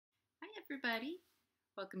everybody.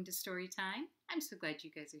 Welcome to Storytime. I'm so glad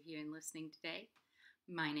you guys are here and listening today.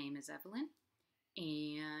 My name is Evelyn,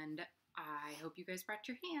 and I hope you guys brought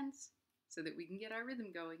your hands so that we can get our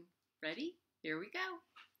rhythm going. Ready? Here we go.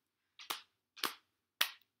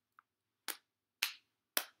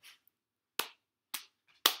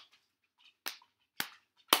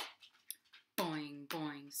 Boing,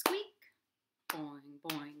 boing, squeak. Boing,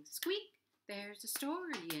 boing, squeak. There's a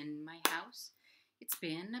story in my house. It's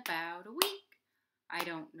been about a week. I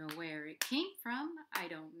don't know where it came from. I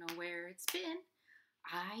don't know where it's been.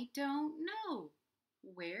 I don't know.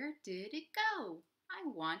 Where did it go? I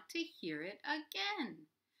want to hear it again.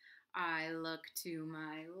 I look to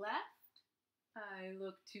my left. I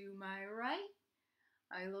look to my right.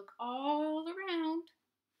 I look all around.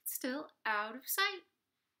 It's still out of sight.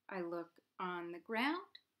 I look on the ground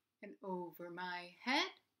and over my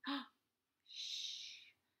head. Shh,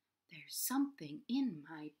 there's something in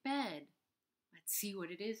my bed. Let's see what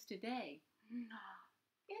it is today.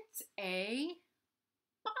 It's a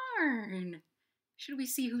barn. Should we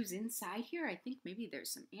see who's inside here? I think maybe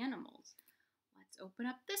there's some animals. Let's open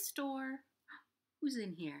up this door. Who's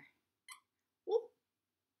in here? Ooh,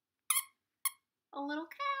 a little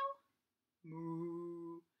cow.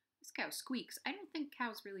 Moo. This cow squeaks. I don't think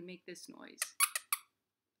cows really make this noise.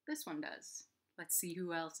 This one does. Let's see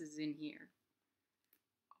who else is in here.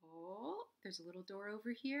 Oh, there's a little door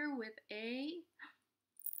over here with a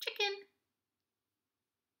chicken.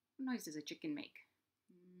 What noise does a chicken make?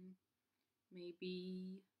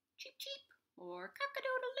 Maybe cheep cheep or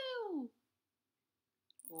cock-a-doodle-doo.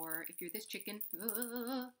 Or if you're this chicken, a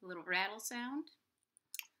little rattle sound.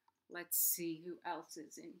 Let's see who else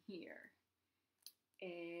is in here.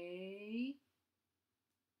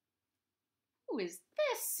 Who is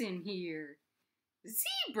this in here?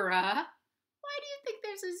 Zebra? Why do you think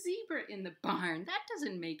there's a zebra in the barn? That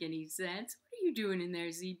doesn't make any sense. What are you doing in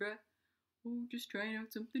there, zebra? Oh, just trying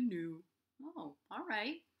out something new. Oh, all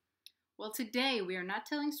right. Well, today we are not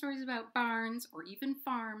telling stories about barns or even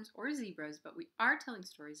farms or zebras, but we are telling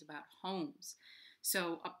stories about homes.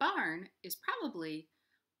 So a barn is probably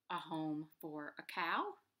a home for a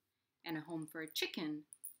cow and a home for a chicken,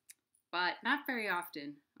 but not very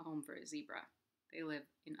often a home for a zebra. They live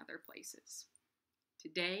in other places.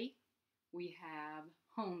 Today we have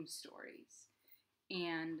home stories,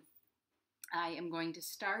 and I am going to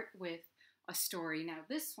start with a story. Now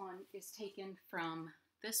this one is taken from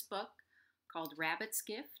this book called Rabbit's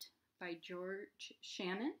Gift by George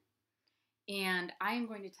Shannon, and I am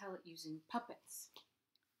going to tell it using puppets.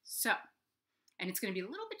 So, and it's going to be a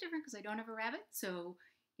little bit different because I don't have a rabbit, so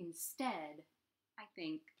instead I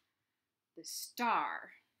think the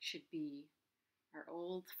star should be our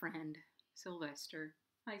old friend Sylvester.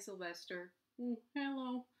 Hi, Sylvester. Oh,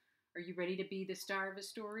 hello. Are you ready to be the star of a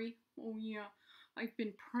story? Oh, yeah. I've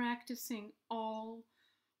been practicing all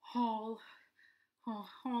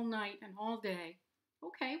night and all day.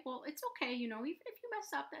 Okay, well, it's okay, even if you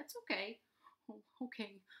mess up, that's okay. Oh,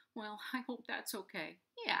 okay. Well, I hope that's okay.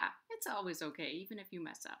 Yeah, it's always okay, even if you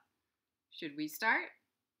mess up. Should we start?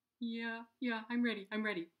 Yeah, I'm ready.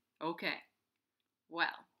 Okay.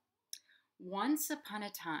 Well, once upon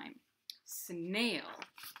a time, Snail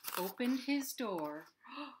opened his door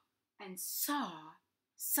and saw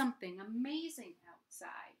something amazing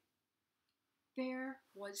outside. There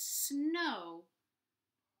was snow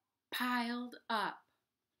piled up.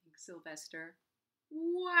 Sylvester.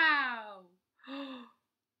 Wow!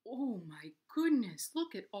 Oh my goodness,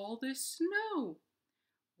 look at all this snow.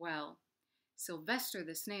 Well, Sylvester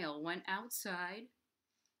the snail went outside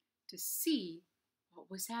to see what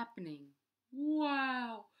was happening.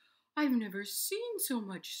 Wow! I've never seen so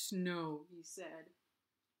much snow, he said.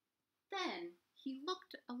 Then he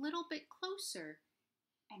looked a little bit closer,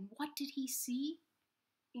 and what did he see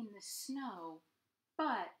in the snow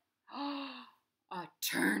but a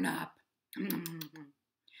turnip?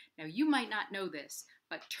 Now you might not know this,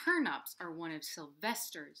 but turnips are one of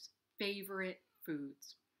Sylvester's favorite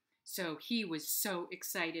foods. So he was so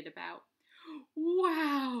excited about,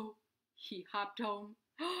 wow! He hopped home.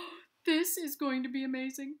 This is going to be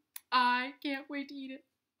amazing. I can't wait to eat it.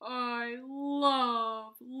 I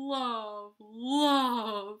love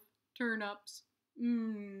turnips.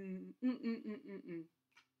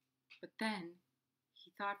 But then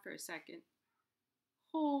he thought for a second.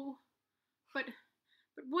 Oh, but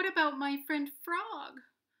what about my friend Frog?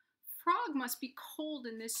 Frog must be cold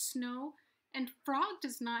in this snow, and Frog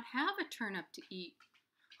does not have a turnip to eat.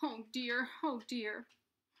 Oh dear.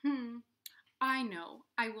 I know.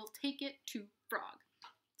 I will take it to Frog.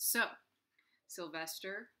 So,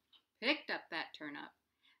 Sylvester picked up that turnip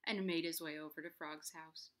and made his way over to Frog's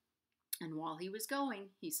house. And while he was going,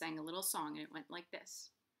 he sang a little song, and it went like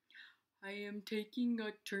this. I am taking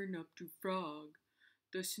a turnip to Frog.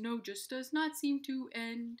 The snow just does not seem to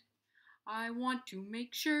end. I want to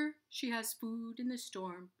make sure she has food in the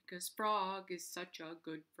storm because Frog is such a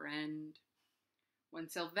good friend. When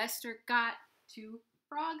Sylvester got to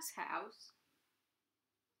Frog's house,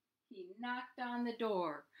 he knocked on the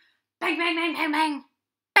door. Bang, bang, bang, bang, bang.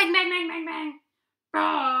 Bang, bang, bang, bang, bang.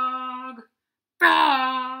 Frog!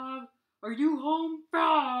 Frog! Are you home,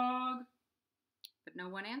 Frog? But no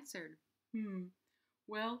one answered.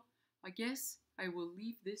 Well, I guess I will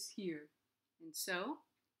leave this here. And so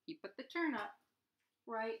he put the turnip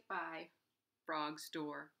right by Frog's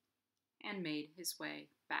door and made his way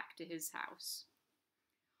back to his house.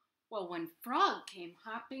 Well, when Frog came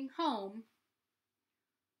hopping home,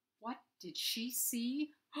 what did she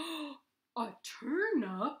see? A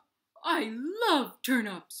turnip? I love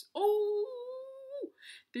turnips. Oh,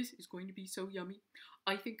 this is going to be so yummy.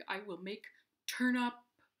 I think I will make turnip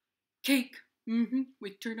cake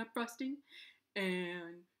with turnip frosting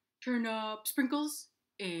and turnip sprinkles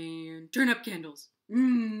and turnip candles.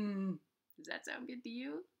 Does that sound good to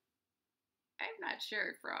you? I'm not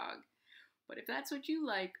sure, Frog. But if that's what you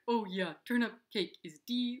like, oh yeah, turnip cake is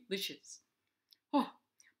delicious. Oh.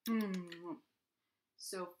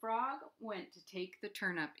 So Frog went to take the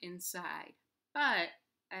turnip inside. But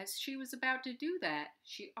as she was about to do that,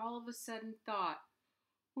 she all of a sudden thought,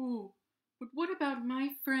 oh, but what about my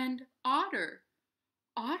friend Otter?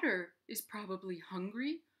 Otter is probably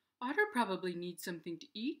hungry. Otter probably needs something to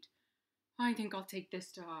eat. I think I'll take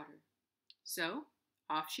this to Otter. So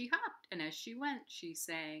off she hopped, and as she went, she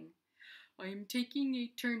sang, I am taking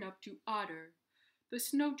a turnip to Otter. The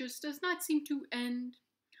snow just does not seem to end.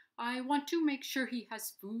 I want to make sure he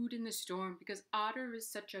has food in the storm because Otter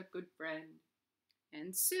is such a good friend.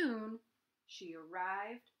 And soon she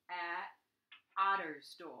arrived at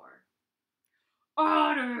Otter's door.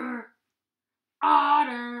 Otter!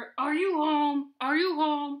 Otter! Are you home? Are you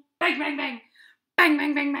home? Bang, bang, bang! Bang,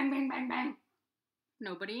 bang, bang, bang, bang, bang, bang!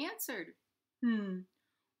 Nobody answered.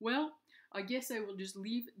 Well, I guess I will just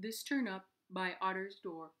leave this turnip by Otter's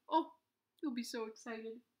door. Oh, you'll be so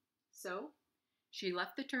excited. So she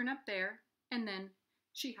left the turnip there, and then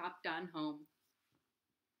she hopped on home.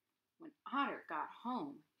 When Otter got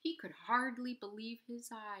home, he could hardly believe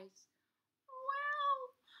his eyes.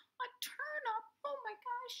 Wow, a turnip! Oh my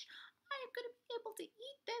gosh, I am going to be able to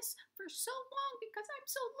eat this for so long because I'm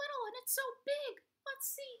so little and it's so big. Let's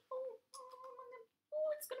see. Oh,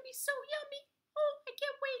 it's going to be so yummy. Oh, I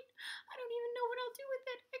can't wait. I don't even know what I'll do with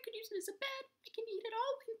it. I could use it as a bed. I can eat it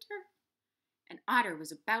all winter. And Otter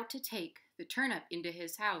was about to take the turnip into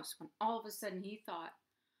his house when all of a sudden he thought,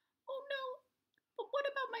 oh no, but what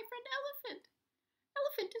about my friend Elephant?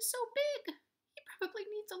 Elephant is so big. He probably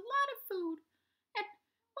needs a lot of food. And,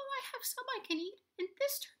 well, I have some I can eat. And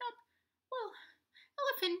this turnip, well,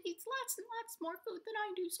 Elephant needs lots and lots more food than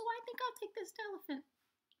I do, so I think I'll take this to Elephant.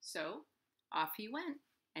 So off he went,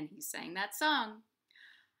 and he sang that song.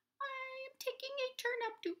 I am taking a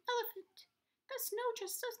turnip to Elephant. The snow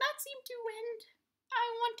just does not seem to end. I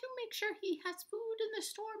want to make sure he has food in the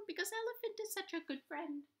storm because Elephant is such a good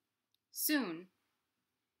friend. Soon,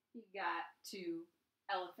 he got to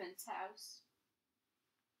Elephant's house.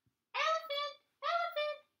 Elephant!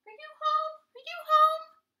 Elephant! Are you home? Are you home?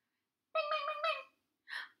 Bang, bang, bang, bang!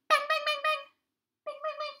 Bang, bang, bang, bang! Bang,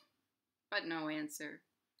 bang, bang! But no answer.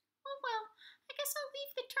 Oh well, I guess I'll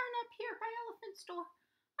leave the turnip here by Elephant's door.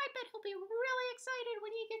 I bet he'll be really excited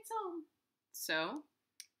when he gets home. So,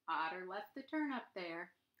 Otter left the turnip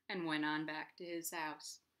there and went on back to his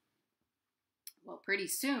house. Well, pretty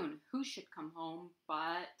soon, who should come home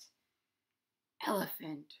but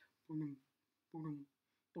Elephant?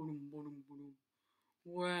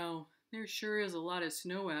 Well, there sure is a lot of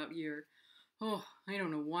snow out here. Oh, I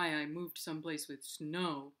don't know why I moved someplace with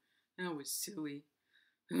snow. That was silly.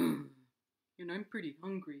 And I'm pretty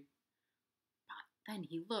hungry. But then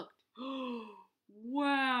he looked.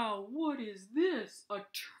 Wow, what is this? A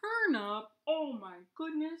turnip? Oh my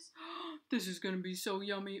goodness. This is going to be so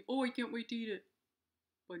yummy. Oh, I can't wait to eat it.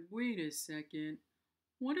 But wait a second.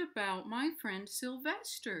 What about my friend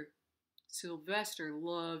Sylvester? Sylvester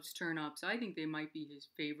loves turnips. I think they might be his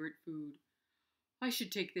favorite food. I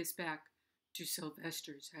should take this back to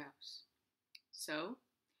Sylvester's house. So,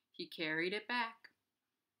 he carried it back.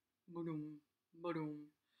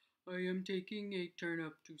 I am taking a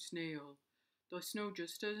turnip to Snail. The snow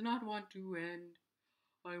just does not want to end.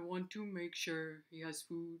 I want to make sure he has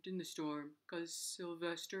food in the storm, 'cause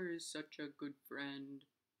Sylvester is such a good friend.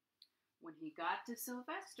 When he got to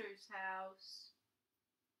Sylvester's house,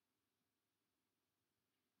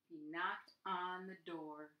 he knocked on the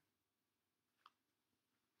door.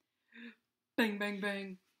 Bang, bang,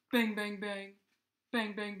 bang, bang, bang, bang,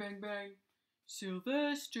 bang, bang, bang, bang.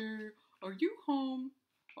 Sylvester, are you home?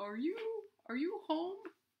 Are you home?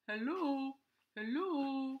 Hello,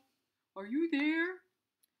 hello, are you there?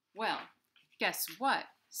 Well, guess what?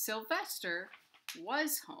 Sylvester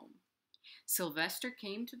was home. Sylvester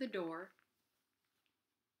came to the door.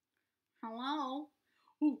 Hello?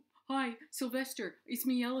 Oh, hi, Sylvester. It's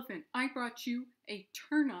me, Elephant. I brought you a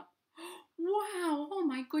turnip. Wow, oh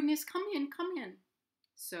my goodness, come in, come in.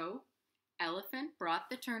 So, Elephant brought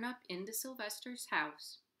the turnip into Sylvester's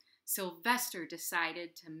house. Sylvester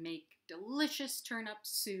decided to make delicious turnip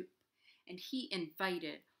soup, and he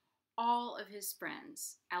invited all of his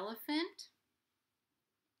friends, Elephant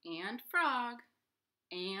and Frog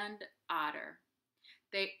and Otter.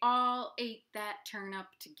 They all ate that turnip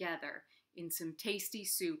together in some tasty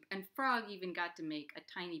soup, and Frog even got to make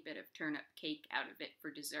a tiny bit of turnip cake out of it for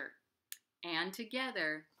dessert. And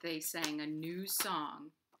together they sang a new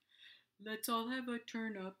song. Let's all have a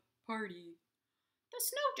turnip party. The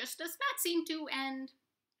snow just does not seem to end.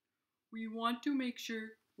 We want to make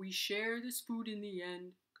sure we share this food in the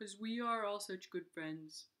end, 'cause we are all such good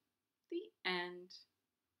friends. The end.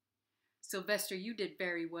 Sylvester, you did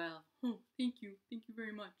very well. Oh, thank you. Thank you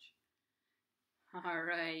very much. All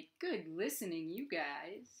right. Good listening, you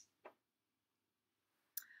guys.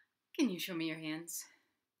 Can you show me your hands?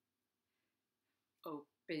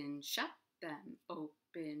 Open, shut them.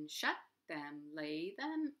 Open, shut them. Lay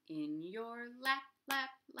them in your lap,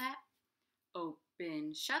 lap, lap.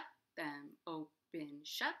 Open, shut them. Open,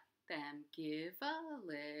 shut them. Give a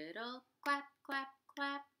little clap, clap,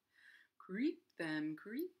 clap. Creep them,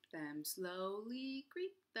 slowly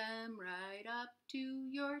creep them right up to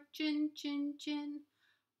your chin, chin, chin.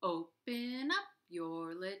 Open up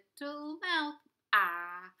your little mouth,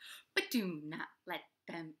 ah, but do not let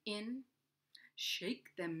them in.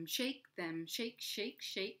 Shake them, shake, shake,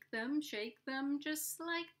 shake them just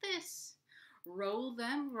like this. Roll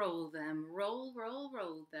them, roll them,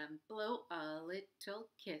 blow a little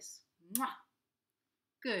kiss. Mwah!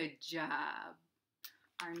 Good job.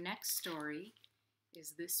 Our next story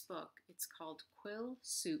is this book. It's called Quill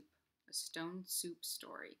Soup, a Stone Soup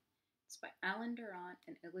Story. It's by Alan Durant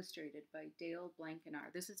and illustrated by Dale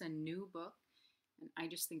Blankenar. This is a new book, and I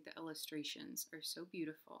just think the illustrations are so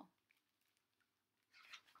beautiful.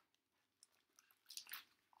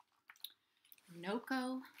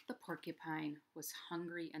 Noko the porcupine was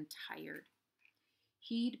hungry and tired.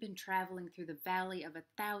 He'd been traveling through the valley of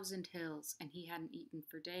 1,000 hills, and he hadn't eaten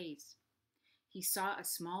for days. He saw a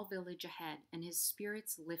small village ahead, and his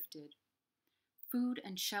spirits lifted. Food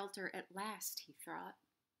and shelter at last, he thought.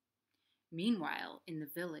 Meanwhile, in the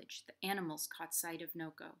village, the animals caught sight of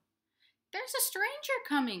Noko. There's a stranger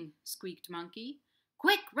coming, squeaked Monkey.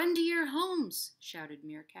 Quick, run to your homes, shouted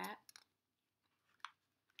Meerkat.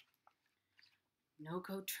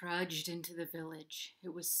 Noko trudged into the village.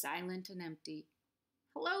 It was silent and empty.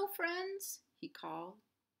 Hello, friends, he called,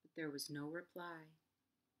 but there was no reply.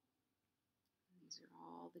 These are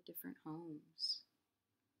all the different homes.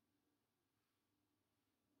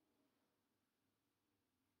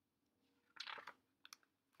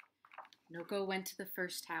 Noko went to the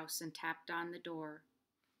first house and tapped on the door.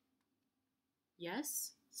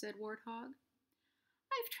 Yes, said Warthog.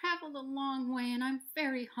 I've traveled a long way and I'm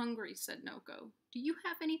very hungry, said Noko. Do you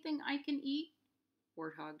have anything I can eat?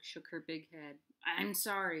 Warthog shook her big head. I'm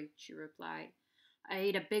sorry, she replied. I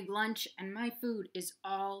ate a big lunch and my food is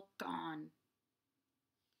all gone.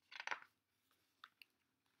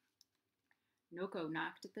 Noko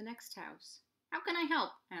knocked at the next house. How can I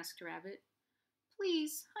help? Asked Rabbit.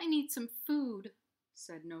 Please, I need some food,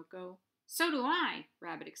 said Noko. So do I,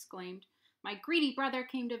 Rabbit exclaimed. My greedy brother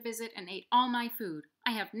came to visit and ate all my food.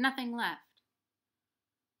 I have nothing left.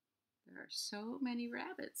 There are so many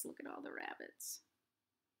rabbits. Look at all the rabbits.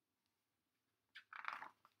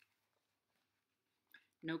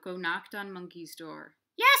 Noko knocked on Monkey's door.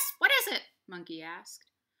 Yes, what is it? Monkey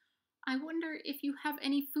asked. I wonder if you have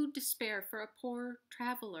any food to spare for a poor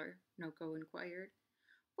traveler, Noko inquired.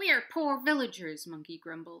 We are poor villagers, Monkey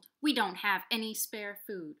grumbled. We don't have any spare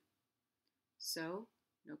food. So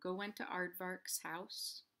Noko went to Aardvark's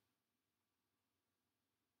house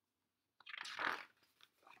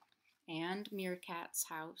and Meerkat's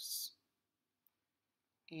house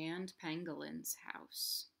and Pangolin's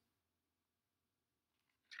house.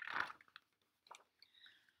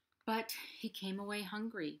 But he came away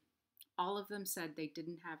hungry. All of them said they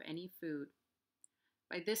didn't have any food.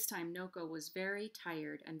 By this time, Noko was very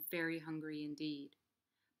tired and very hungry indeed.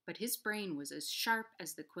 But his brain was as sharp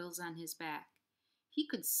as the quills on his back. He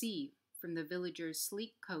could see from the villagers'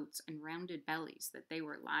 sleek coats and rounded bellies that they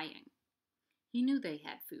were lying. He knew they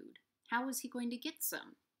had food. How was he going to get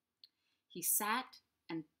some? He sat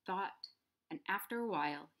and thought, and after a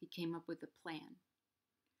while he came up with a plan.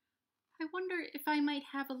 I wonder if I might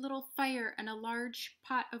have a little fire and a large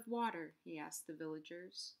pot of water, he asked the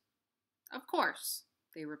villagers. Of course,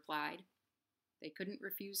 they replied. They couldn't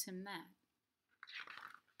refuse him that.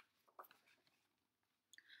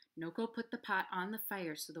 Noko put the pot on the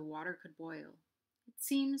fire so the water could boil. It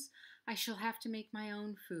seems I shall have to make my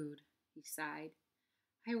own food, he sighed.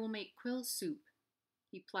 I will make quill soup.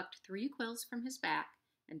 He plucked 3 quills from his back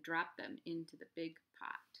and dropped them into the big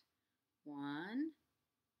pot. 1,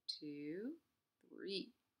 2, 3.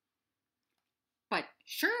 But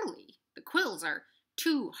surely the quills are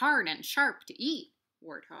too hard and sharp to eat,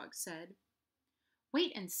 Warthog said.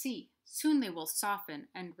 Wait and see. Soon they will soften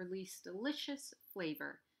and release delicious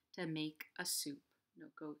flavor to make a soup,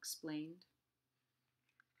 Noko explained.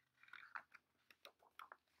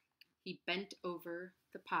 He bent over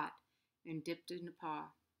the pot and dipped in a paw.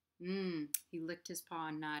 He licked his paw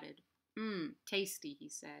and nodded. Tasty, he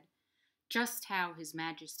said. Just how His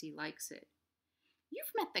Majesty likes it.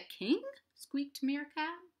 You've met the king? Squeaked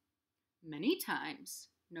Meerkat. Many times,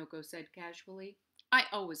 Noko said casually. I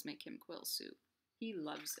always make him quill soup. He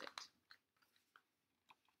loves it.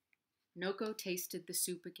 Noko tasted the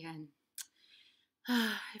soup again.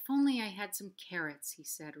 If only I had some carrots, he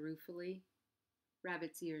said ruefully.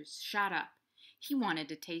 Rabbit's ears shot up. He wanted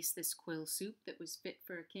to taste this quill soup that was fit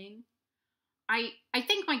for a king. I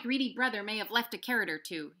think my greedy brother may have left a carrot or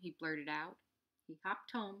 2, he blurted out. He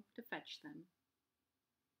hopped home to fetch them.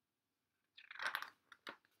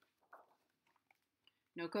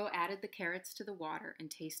 Noko added the carrots to the water and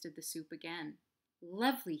tasted the soup again.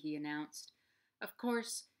 Lovely, he announced. Of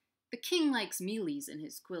course, the king likes mealies in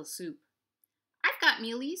his quill soup. I've got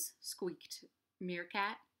mealies, squeaked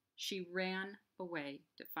Meerkat. She ran away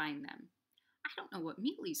to find them. I don't know what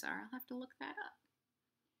mealies are. I'll have to look that up.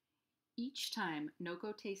 Each time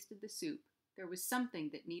Noko tasted the soup, there was something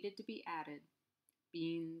that needed to be added.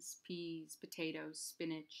 Beans, peas, potatoes,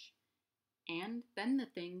 spinach. And then the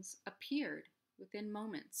things appeared within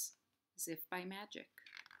moments, as if by magic.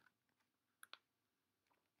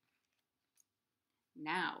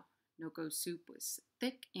 Now, Noko's soup was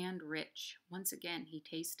thick and rich. Once again, he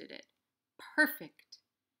tasted it. Perfect,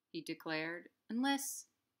 he declared, unless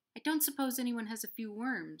I don't suppose anyone has a few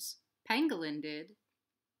worms. Pangolin did.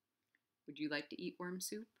 Would you like to eat worm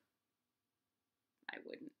soup? I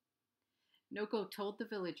wouldn't. Noko told the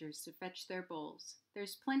villagers to fetch their bowls.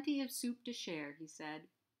 There's plenty of soup to share, he said.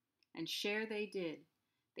 And share they did.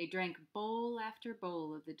 They drank bowl after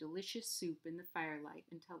bowl of the delicious soup in the firelight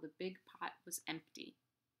until the big pot was empty.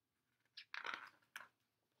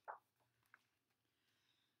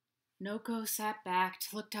 Noko sat back,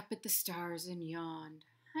 looked up at the stars, and yawned.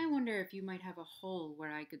 I wonder if you might have a hole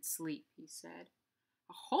where I could sleep, he said.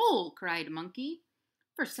 A hole, cried Monkey.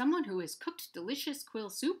 For someone who has cooked delicious quill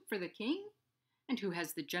soup for the king, and who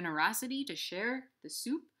has the generosity to share the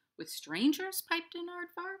soup with strangers, piped in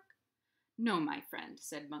Aardvark. No, my friend,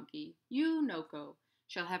 said Monkey. You, Noko,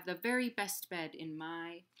 shall have the very best bed in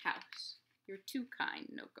my house. You're too kind,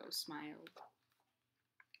 Noko smiled.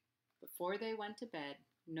 Before they went to bed,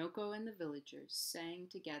 Noko and the villagers sang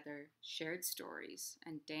together, shared stories,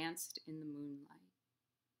 and danced in the moonlight.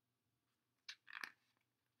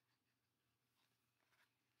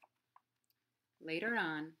 Later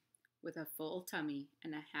on, with a full tummy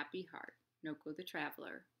and a happy heart, Noko the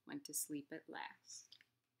traveler went to sleep at last.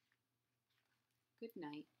 Good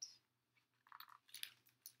night.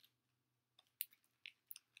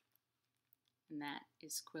 And that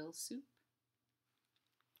is quill soup.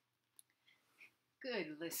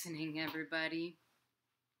 Good listening, everybody.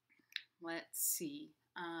 Let's see.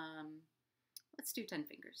 Let's do 10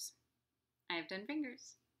 fingers. I have 10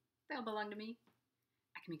 fingers. They'll belong to me.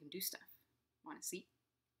 I can make them do stuff. Want to see?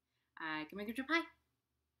 I can make them jump high.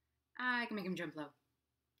 I can make them jump low.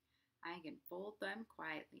 I can fold them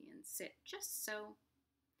quietly and sit just so.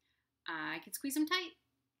 I can squeeze them tight.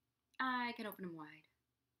 I can open them wide.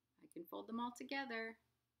 I can fold them all together.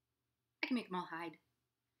 I can make them all hide.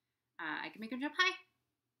 I can make them jump high.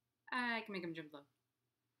 I can make them jump low.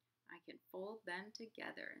 I can fold them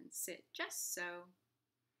together and sit just so.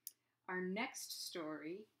 Our next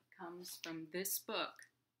story comes from this book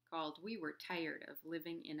called We Were Tired of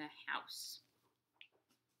Living in a House.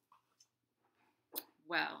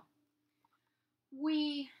 Well,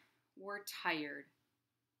 we were tired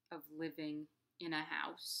of living in a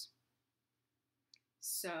house.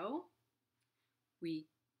 So we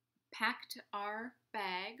packed our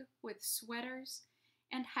bag with sweaters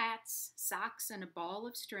and hats, socks, and a ball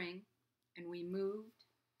of string, and we moved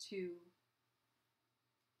to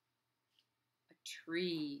a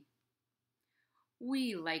tree.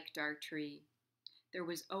 We liked our tree. There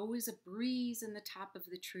was always a breeze in the top of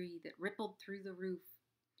the tree that rippled through the roof.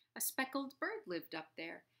 A speckled bird lived up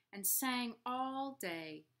there and sang all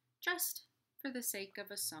day, just for the sake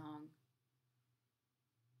of a song.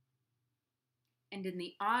 And in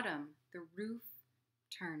the autumn, the roof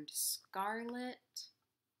turned scarlet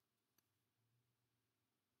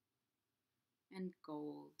and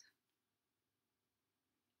gold.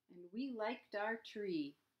 And we liked our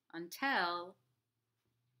tree until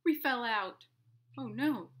we fell out. Oh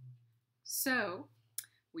no. So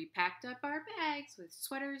we packed up our bags with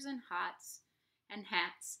sweaters and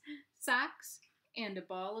hats, socks, and a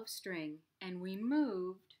ball of string, and we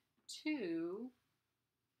moved to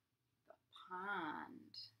the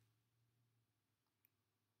pond.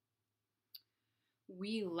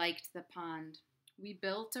 We liked the pond. We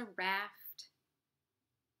built a raft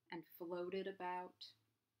and floated about.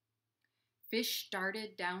 Fish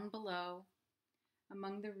darted down below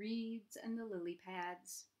among the reeds and the lily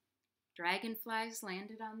pads. Dragonflies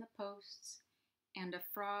landed on the posts, and a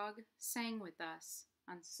frog sang with us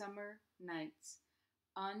on summer nights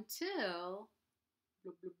until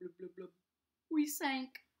blub, blub, blub, blub, blub, we sank.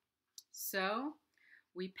 So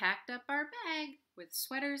we packed up our bag with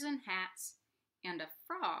sweaters and hats and a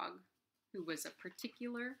frog who was a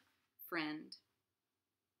particular friend.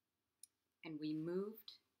 And we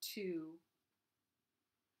moved to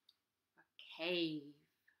a cave.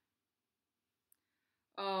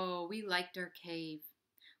 Oh, we liked our cave.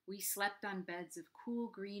 We slept on beds of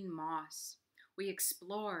cool green moss. We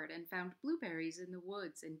explored and found blueberries in the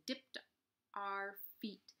woods and dipped our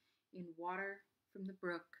feet in water from the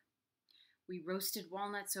brook. We roasted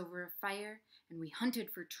walnuts over a fire, and we hunted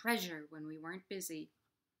for treasure when we weren't busy.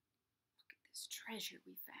 Look at this treasure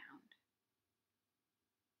we found.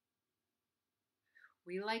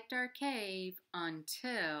 We liked our cave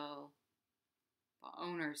until the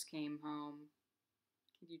owners came home.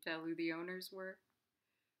 Can you tell who the owners were?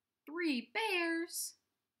 3 bears!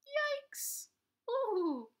 Yikes!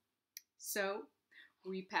 Ooh! So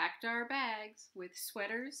we packed our bags with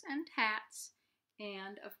sweaters and hats,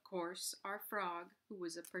 and of course our frog, who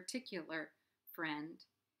was a particular friend,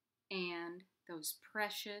 and those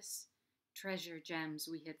precious treasure gems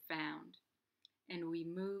we had found, and we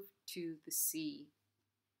moved to the sea.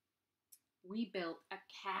 We built a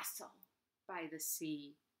castle by the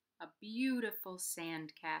sea, a beautiful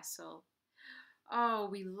sand castle. Oh,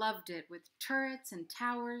 we loved it, with turrets and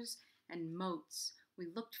towers and moats. We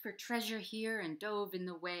looked for treasure here and dove in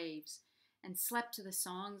the waves and slept to the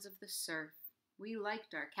songs of the surf. We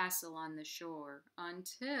liked our castle on the shore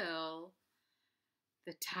until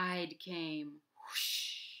the tide came,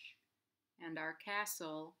 whoosh, and our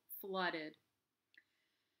castle flooded.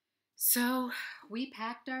 So we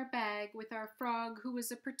packed our bag with our frog, who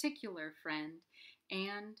was a particular friend,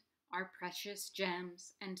 and our precious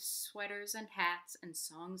gems and sweaters and hats and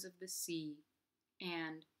songs of the sea,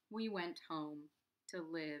 and we went home to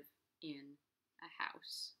live in a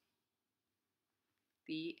house.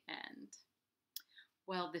 The end.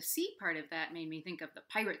 Well, the sea part of that made me think of the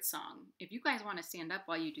pirate song. If you guys want to stand up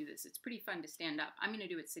while you do this, it's pretty fun to stand up. I'm going to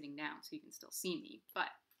do it sitting down so you can still see me, but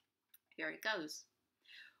here it goes.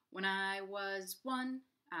 When I was 1,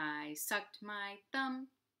 I sucked my thumb.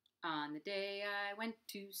 On the day I went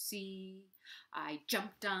to sea, I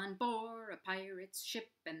jumped on board a pirate's ship,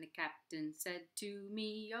 and the captain said to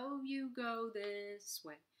me, "Oh, you go this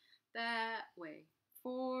way, that way,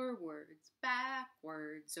 forwards,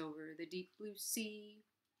 backwards, over the deep blue sea."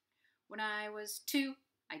 When I was 2,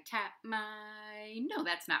 I tapped my... No,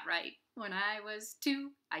 that's not right. When I was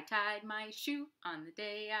 2, I tied my shoe on the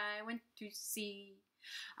day I went to sea.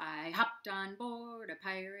 I hopped on board a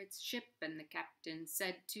pirate's ship, and the captain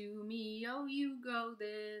said to me, "Oh, you go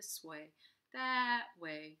this way, that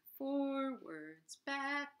way, forwards,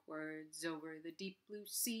 backwards, over the deep blue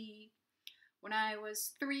sea." When I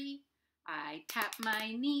was 3, I tapped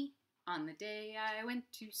my knee on the day I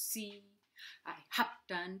went to sea. I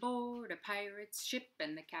hopped on board a pirate's ship,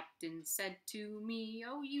 and the captain said to me,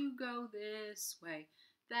 "Oh, you go this way,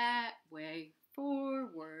 that way,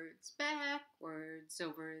 forwards, backwards,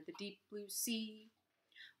 over the deep blue sea."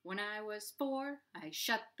 When I was 4, I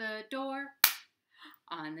shut the door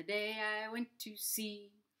on the day I went to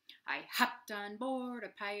sea. I hopped on board a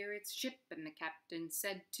pirate's ship, and the captain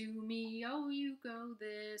said to me, "Oh, you go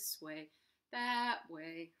this way, that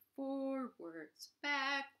way, forwards,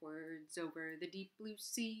 backwards, over the deep blue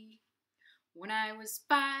sea." When I was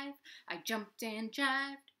 5, I jumped and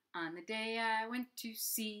jived On the day I went to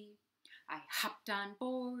sea, I hopped on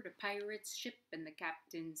board a pirate's ship, and the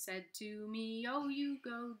captain said to me, "Oh, you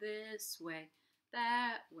go this way,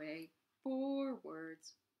 that way,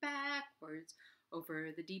 forwards, backwards,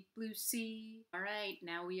 over the deep blue sea." All right,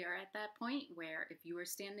 now we are at that point where if you are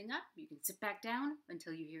standing up, you can sit back down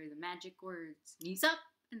until you hear the magic words, "Knees up,"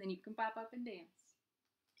 and then you can pop up and dance.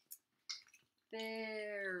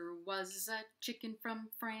 There was a chicken from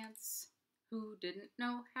France who didn't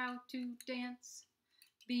know how to dance.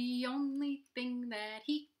 The only thing that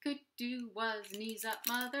he could do was knees up,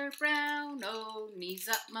 Mother Brown. Oh, knees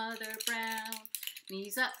up, Mother Brown.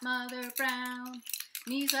 Knees up, Mother Brown.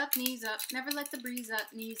 Knees up, never let the breeze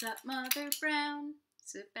up. Knees up, Mother Brown.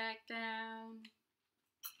 Sit back down.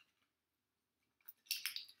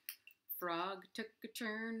 Frog took a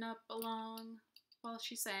turn up along while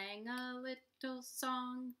she sang a little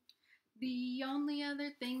song. The only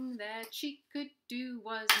other thing that she could do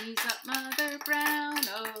was knees up, Mother Brown.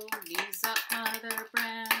 Oh, knees up, Mother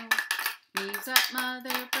Brown. Knees up,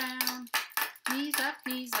 Mother Brown. Knees up,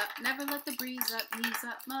 never let the breeze up. Knees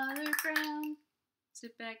up, Mother Brown.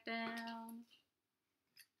 Sit back down.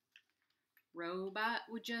 Robot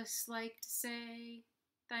would just like to say,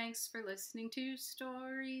 thanks for listening to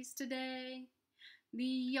stories today.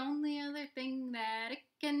 The only other thing that it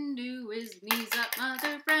can do is knees up,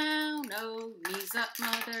 Mother Brown. Oh, knees up,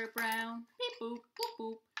 Mother Brown. Beep, boop, boop,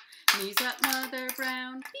 boop. Knees up, Mother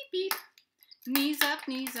Brown. Beep, beep. Knees up,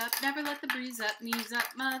 never let the breeze up. Knees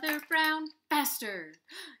up, Mother Brown. Faster.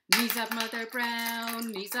 Knees up, Mother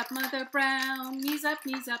Brown. Knees up, Mother Brown. Knees up,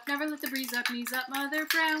 never let the breeze up. Knees up, Mother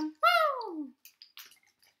Brown. Woo!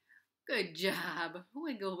 Good job.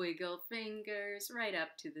 Wiggle, wiggle fingers right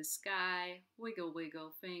up to the sky. Wiggle,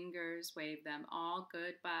 wiggle fingers. Wave them all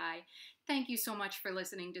goodbye. Thank you so much for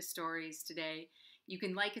listening to stories today. You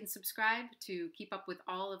can like and subscribe to keep up with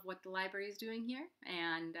all of what the library is doing here,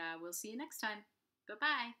 and we'll see you next time.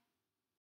 Bye-bye.